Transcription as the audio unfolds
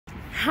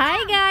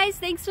Hi guys,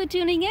 thanks for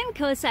tuning in,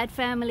 Coastside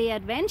Family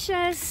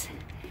Adventures.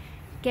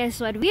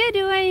 Guess what we're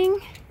doing?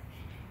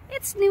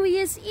 It's New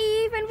Year's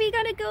Eve and we're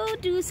gonna go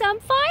do some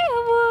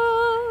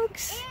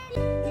fireworks.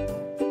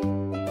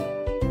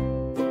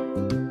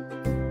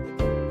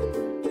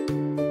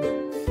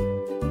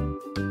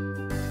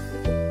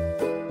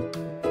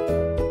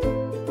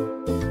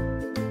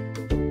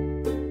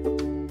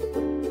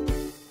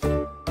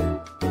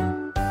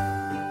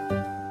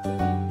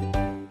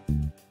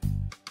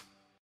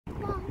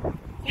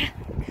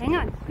 Hang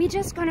on, we're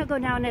just gonna go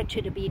down there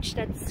to the beach.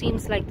 That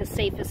seems like the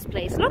safest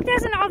place. Look,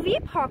 there's an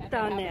RV park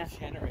down there.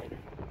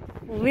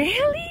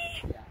 Really?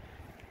 Yeah.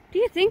 Do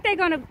you think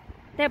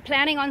they're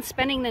planning on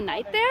spending the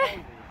night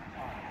there?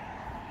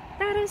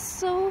 That is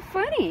so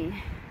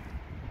funny.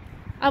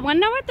 I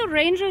wonder what the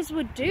rangers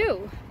would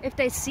do if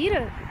they see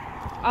the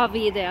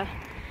RV there.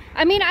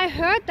 I mean, I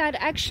heard that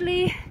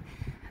actually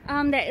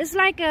there is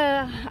like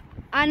a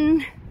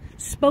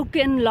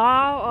unspoken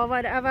law or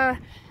whatever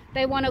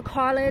they want to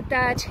call it,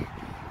 that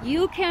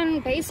you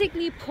can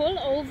basically pull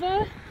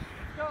over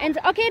and,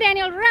 okay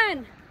Daniel,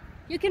 run!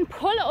 You can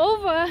pull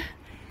over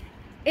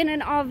in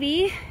an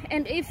RV,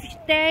 and if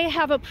they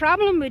have a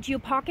problem with you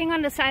parking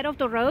on the side of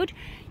the road,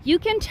 you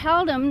can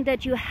tell them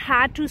that you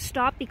had to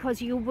stop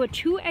because you were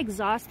too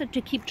exhausted to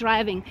keep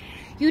driving.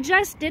 You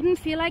just didn't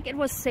feel like it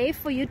was safe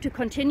for you to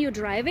continue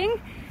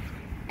driving,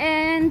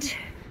 and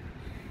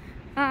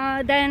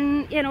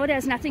then, you know,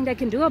 there's nothing they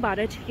can do about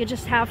it. You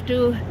just have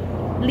to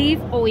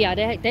leave. Oh yeah,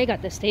 they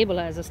got the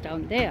stabilizers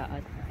down there.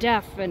 Are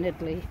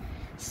definitely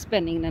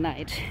spending the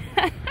night.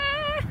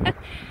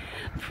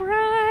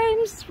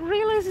 Prime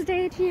real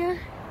estate here.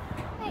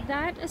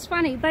 That is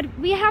funny, but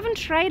we haven't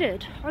tried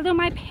it. Although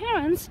my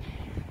parents,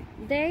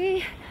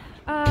 they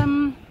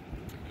RV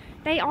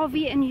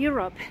in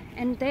Europe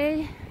and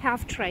they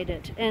have tried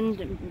it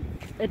and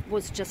it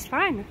was just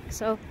fine.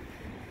 So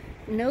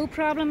no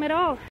problem at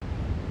all.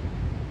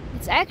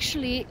 It's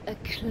actually a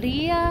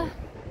clear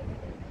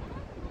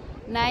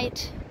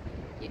night.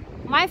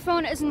 My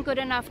phone isn't good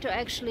enough to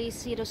actually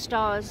see the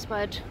stars,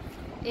 but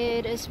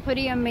it is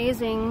pretty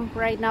amazing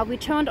right now. We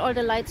turned all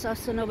the lights off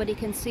so nobody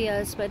can see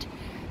us, but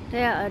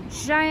there are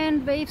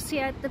giant waves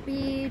here at the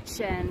beach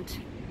and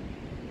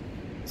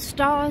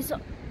stars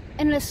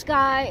in the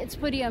sky. It's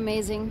pretty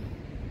amazing.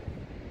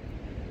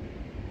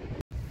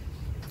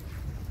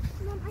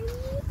 Mom, I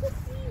need to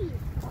see.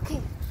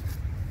 Okay.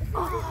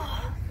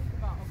 Oh.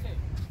 Okay.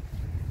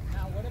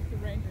 Now, what if the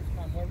rangers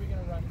come? Where are we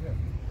going to run to?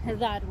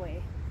 That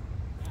way.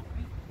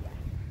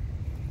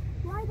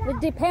 Why that? It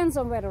depends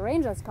on where the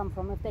rangers come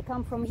from. If they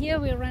come from here,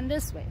 we run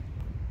this way.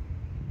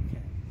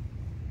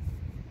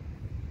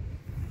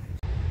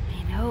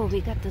 I know, we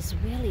got this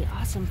really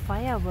awesome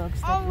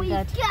fireworks. Oh, we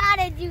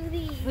gotta do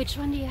these. Which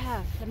one do you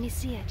have? Let me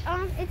see it.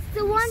 It's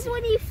the ones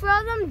when you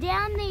throw them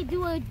down, they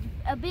do a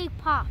big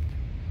pop.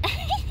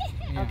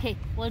 Yeah. Okay,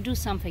 we'll do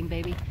something,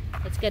 baby.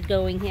 Let's get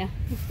going here.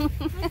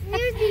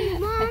 Here's these,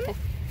 Mom.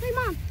 Hey,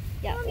 Mom.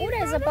 Yeah. Mom, Oh, you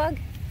there's a found bug. it?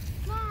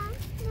 Mom,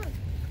 look.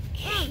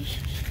 Mom,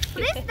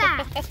 what is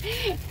that?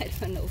 I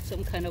don't know,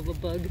 some kind of a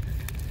bug.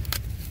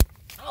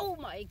 Oh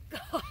my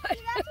God. See,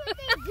 that's what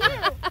they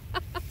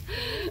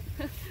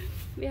do.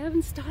 We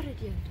haven't started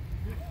yet.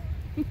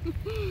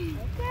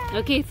 Okay.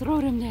 Okay,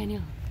 throw them,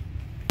 Daniel.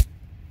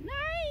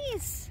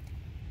 Nice.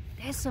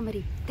 There's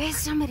somebody. There's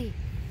somebody.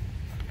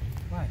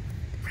 Why?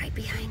 Right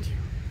behind you.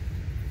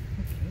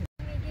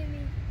 Give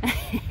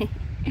me.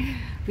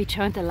 We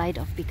turned the light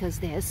off because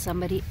there's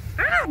somebody.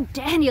 Ah,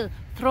 Daniel,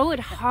 throw it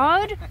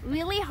hard,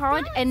 really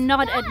hard, and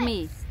not at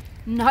me.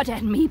 Not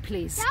at me,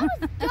 please. That was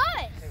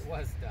dust. It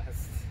was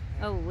dust.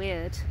 Oh,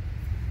 weird.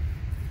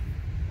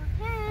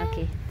 Okay.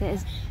 Okay,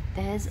 there's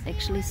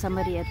actually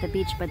somebody at the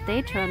beach, but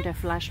they turned their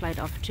flashlight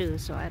off too,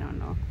 so I don't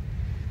know.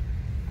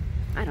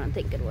 I don't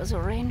think it was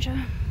a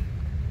ranger.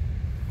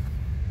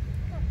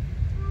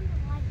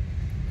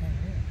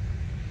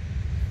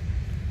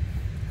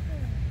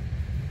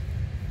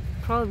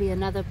 Probably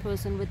another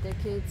person with their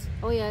kids.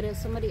 Oh yeah, there's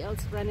somebody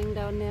else running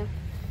down there.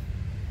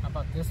 How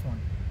about this one?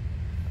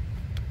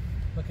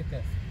 Look at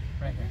this,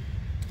 right here.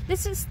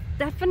 This is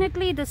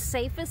definitely the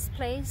safest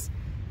place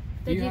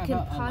that you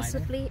can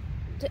possibly.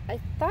 I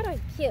thought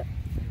I'd hear.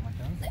 You want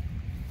those?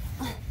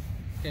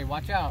 Okay,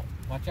 watch out.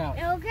 Watch out.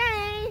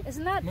 Okay.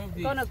 Isn't that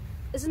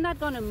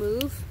gonna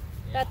move?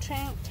 Yeah. That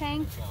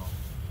tank? Go.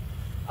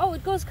 Oh,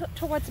 it goes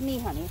towards me,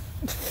 honey.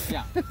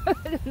 Yeah.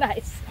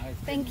 Nice.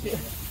 Thank you.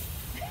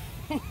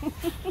 It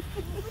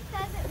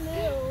doesn't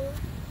move.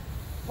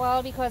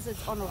 Well, because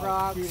it's on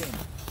rocks. Shooting.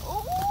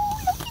 Oh,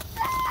 look at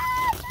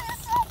that!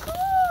 That's so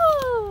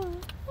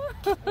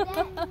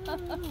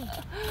cool.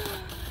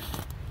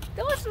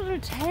 Those little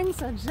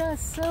tanks are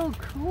just so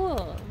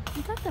cool.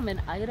 We got them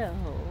in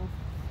Idaho.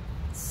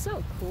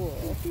 So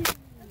cool.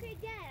 Okay,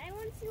 Dad, I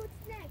want to see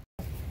what's next.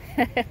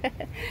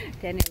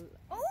 Daniel.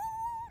 Oh,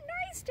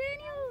 nice,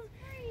 Daniel.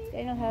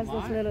 Daniel has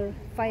those little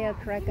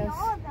firecrackers.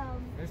 All of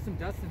them. There's some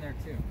dust in there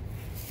too.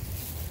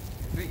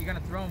 But you're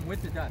gonna throw them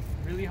with the dust,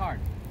 really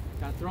hard.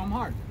 Gotta throw them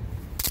hard.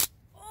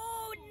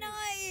 Oh,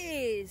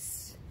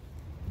 nice.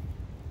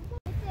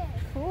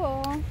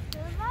 Cool.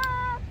 Fill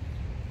up.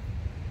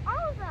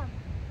 All of them.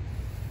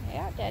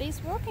 Yeah,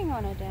 Daddy's working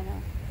on it,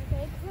 Daniel.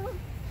 Okay, cool.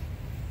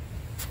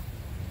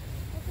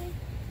 Okay.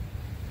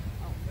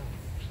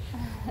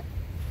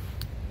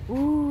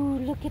 Ooh,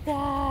 look at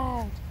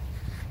that.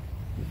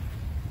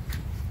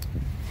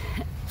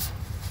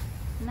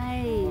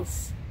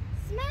 Nice.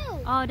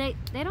 Smell. Oh, they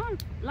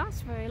don't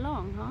last very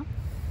long, huh?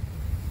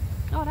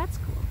 Oh, that's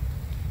cool.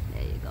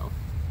 There you go.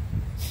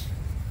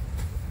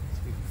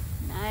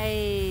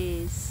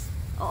 Nice.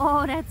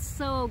 Oh, that's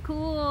so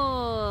cool.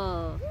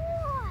 Oh,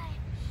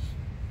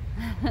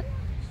 it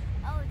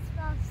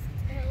smells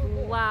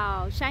terrible.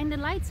 Wow. Shine the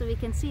light so we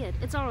can see it.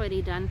 It's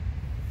already done.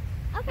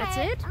 Okay. That's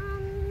it?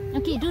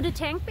 Okay, do the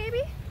tank,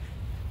 baby.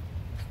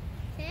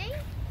 Tank?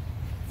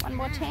 One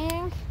more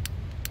tank.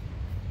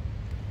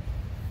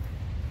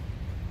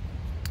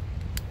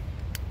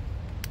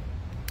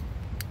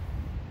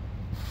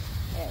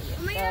 There you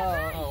Oh my go.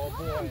 God, Oh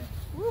boy.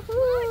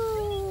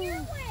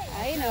 Woohoo!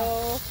 I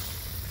know.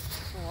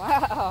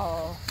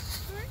 Wow.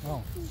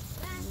 Oh.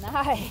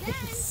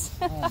 Nice.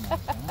 Oh my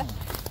God.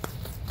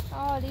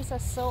 Oh, these are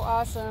so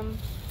awesome.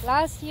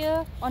 Last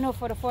year, oh no,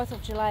 for the 4th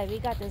of July, we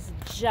got this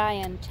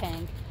giant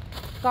tank.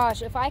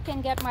 Gosh, if I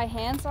can get my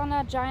hands on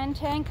a giant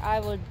tank, I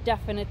will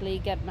definitely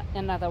get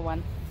another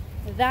one.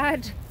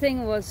 That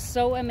thing was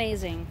so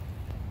amazing.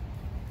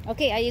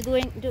 Okay, are you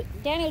going to...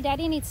 Daniel,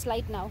 Daddy needs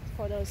light now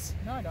for those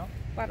No, I don't.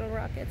 bottle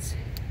rockets.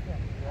 Yeah,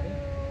 ready?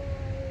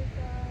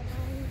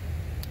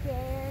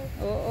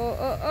 Oh, oh,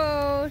 oh,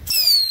 oh.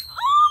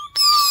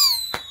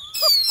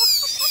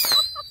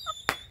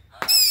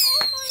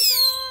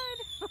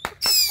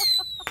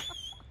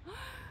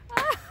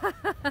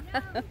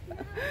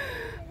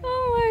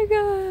 Oh my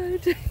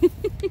god.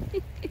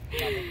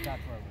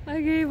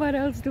 Okay, what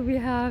else do we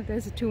have?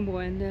 There's 2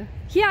 more in there.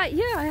 Yeah,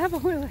 I have a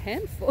whole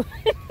handful.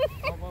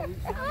 Oh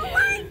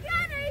my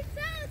God, I'm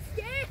so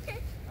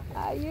scared.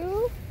 Are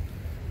you?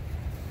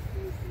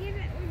 I'm scared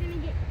that we're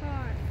gonna get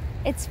caught.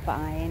 It's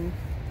fine.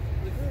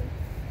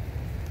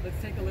 Let's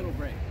take a little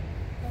break.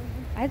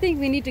 I think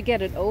we need to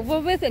get it over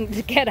with and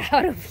to get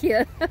out of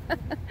here.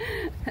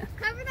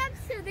 Cover them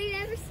so they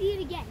never see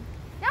it again.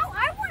 No,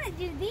 I want to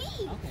do these.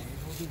 Okay,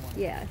 we'll do one.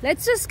 Yeah,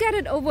 let's just get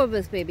it over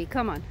with, baby.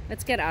 Come on,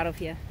 let's get out of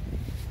here.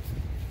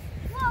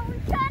 No, we're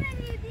trying to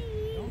do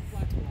these. Don't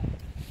flash the light.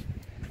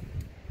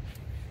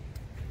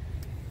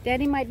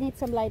 Daddy might need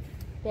some light,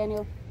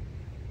 Daniel.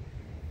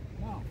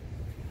 No.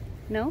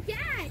 No?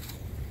 Yes.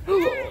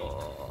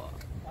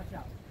 Watch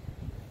out.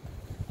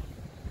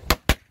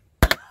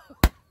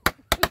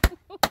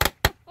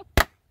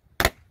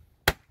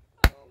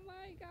 Oh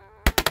my god.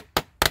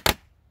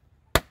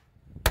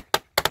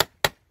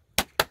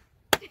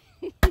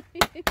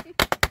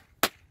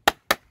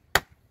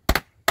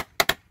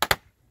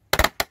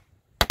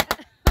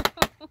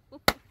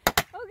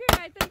 Okay,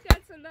 I think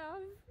that's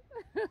enough.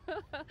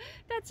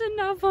 That's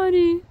enough,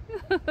 honey.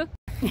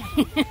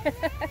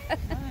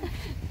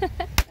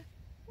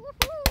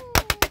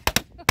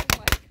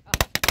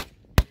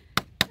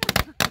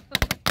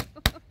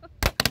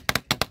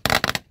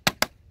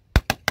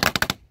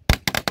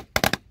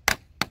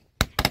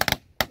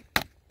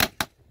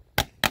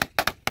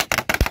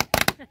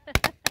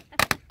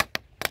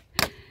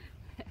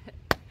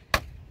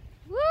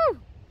 Woo!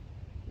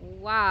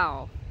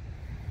 Wow.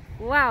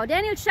 Wow,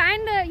 Daniel,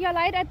 shine your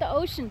light at the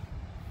ocean.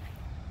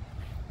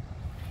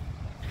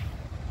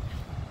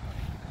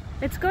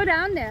 Let's go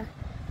down there.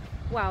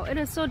 Wow, it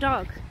is so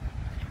dark.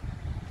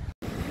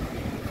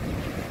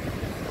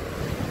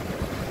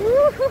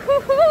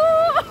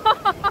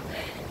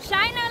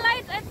 Shine our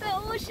lights at the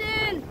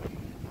ocean.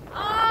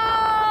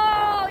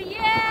 Oh,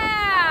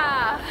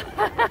 yeah.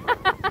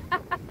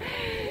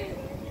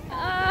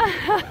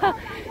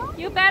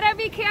 You better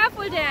be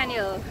careful,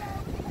 Daniel.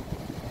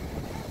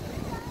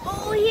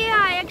 Oh yeah,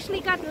 I actually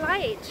got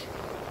light.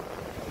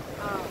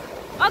 Oh.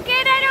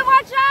 Okay, Daniel,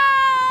 watch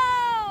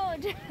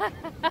out!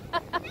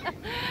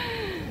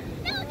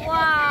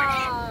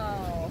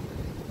 Wow.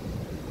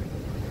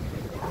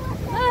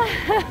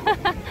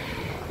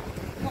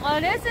 Well,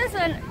 this is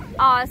an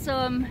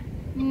awesome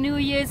New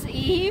Year's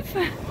Eve.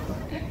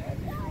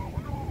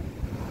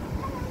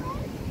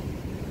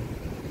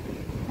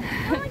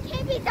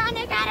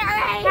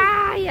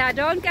 Yeah,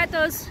 don't get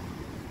those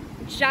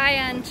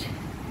giant...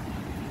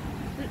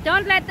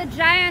 Don't let the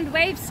giant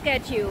waves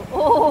get you.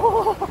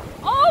 Oh,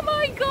 oh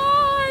my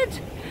God!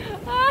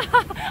 My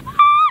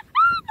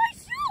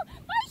shoe!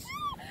 My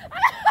shoe!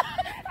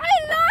 I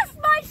lost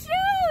my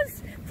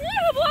shoes!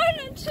 Yeah, 1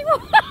 and 2.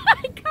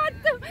 I got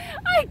them!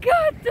 I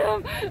got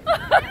them!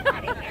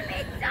 Nobody can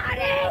beat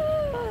Sonic!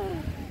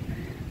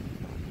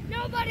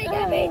 Nobody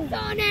can beat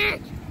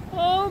Sonic!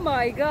 Oh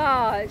my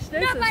gosh,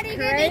 this Nobody is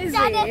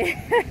can beat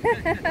crazy!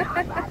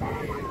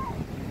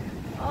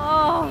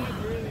 Oh.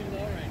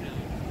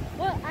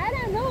 Well, I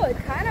don't know, it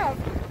kind of...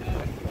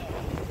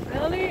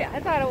 Really? I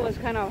thought it was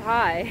kind of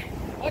high.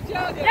 Watch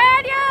out!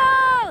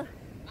 Daniel!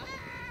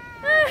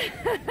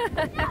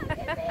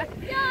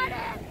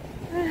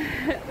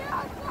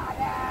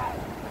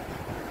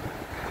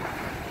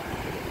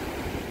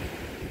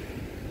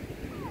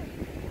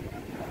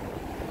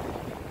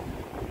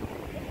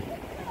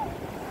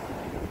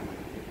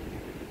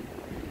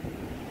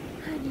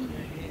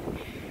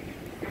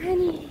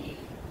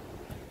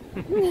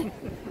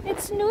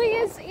 it's New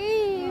Year's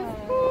Eve.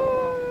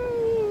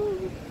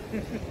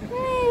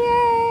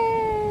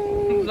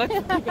 Yay! Let's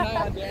keep an eye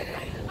on Daniel.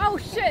 Oh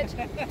shit!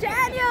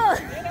 Daniel!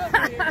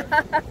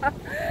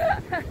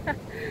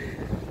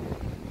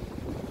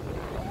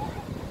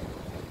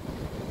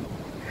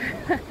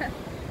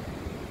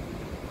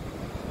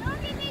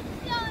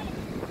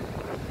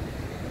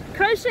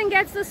 Christian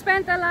gets to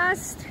spend the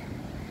last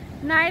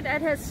night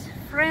at his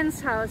friend's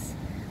house.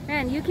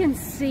 Man, you can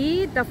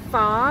see the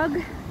fog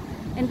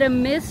and the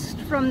mist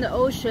from the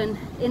ocean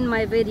in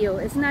my video.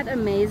 Isn't that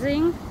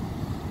amazing?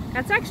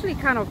 That's actually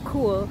kind of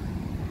cool.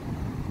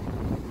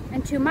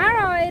 And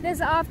tomorrow it is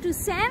off to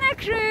Santa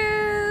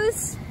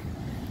Cruz.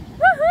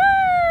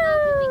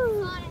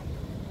 Woohoo!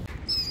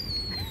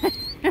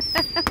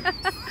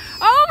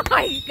 Oh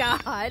my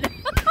god!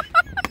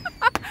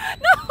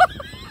 No!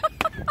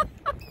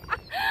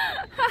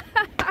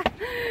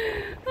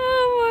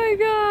 Oh my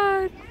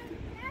god!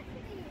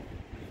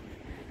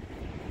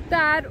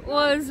 That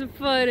was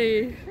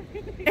funny.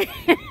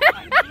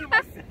 I blew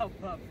myself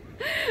up.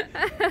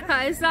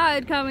 I saw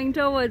it coming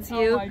towards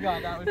you. Oh my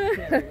god, that was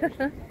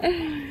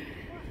scary.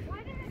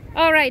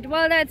 Alright,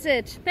 well that's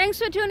it. Thanks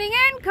for tuning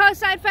in,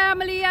 Coastside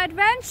Family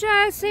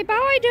Adventures. Say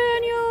bye,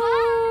 Daniel.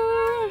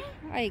 Bye.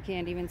 I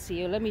can't even see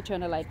you. Let me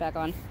turn the light back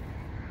on.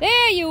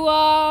 There you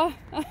are.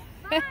 Bye.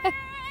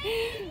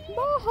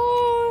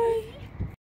 Bye.